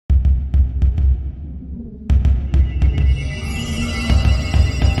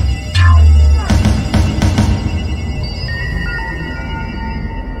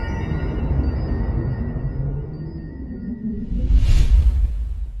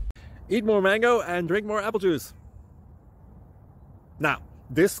Eat more mango and drink more apple juice. Now,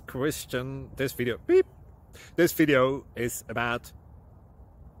 this video is about...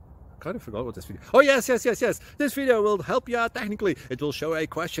 I kind of forgot what this video... Oh, yes. This video will help you out technically. It will show a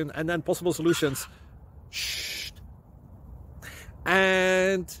question and then possible solutions. Shh.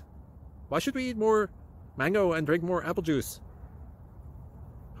 And why should we eat more mango and drink more apple juice?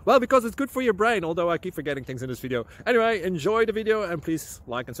 Well, because it's good for your brain, although I keep forgetting things in this video. Anyway, enjoy the video and please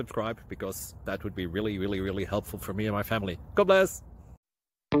like and subscribe, because that would be really helpful for me and my family. God bless!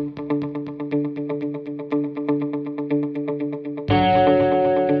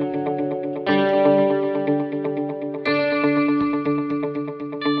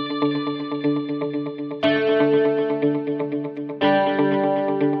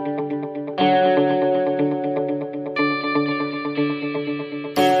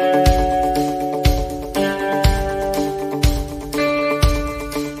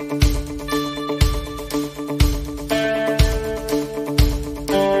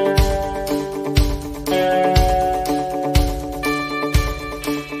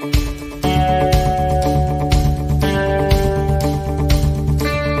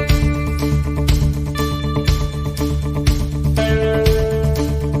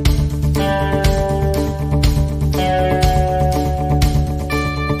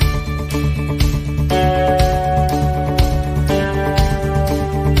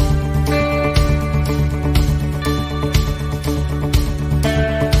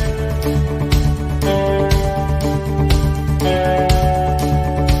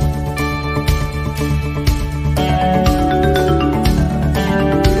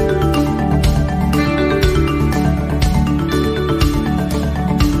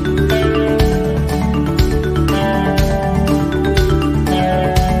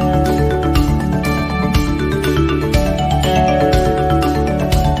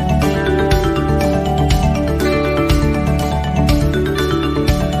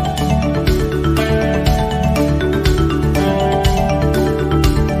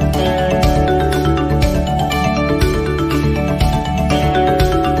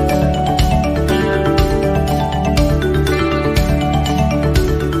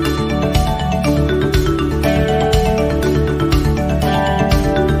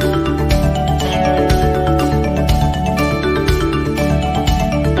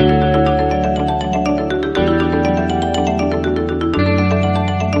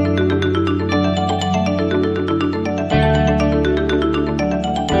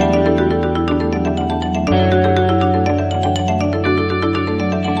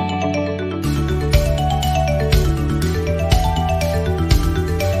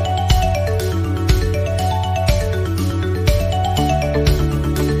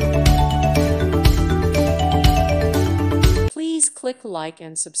 Click like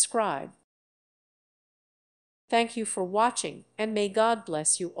and subscribe. Thank you for watching, and may God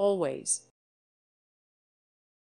bless you always.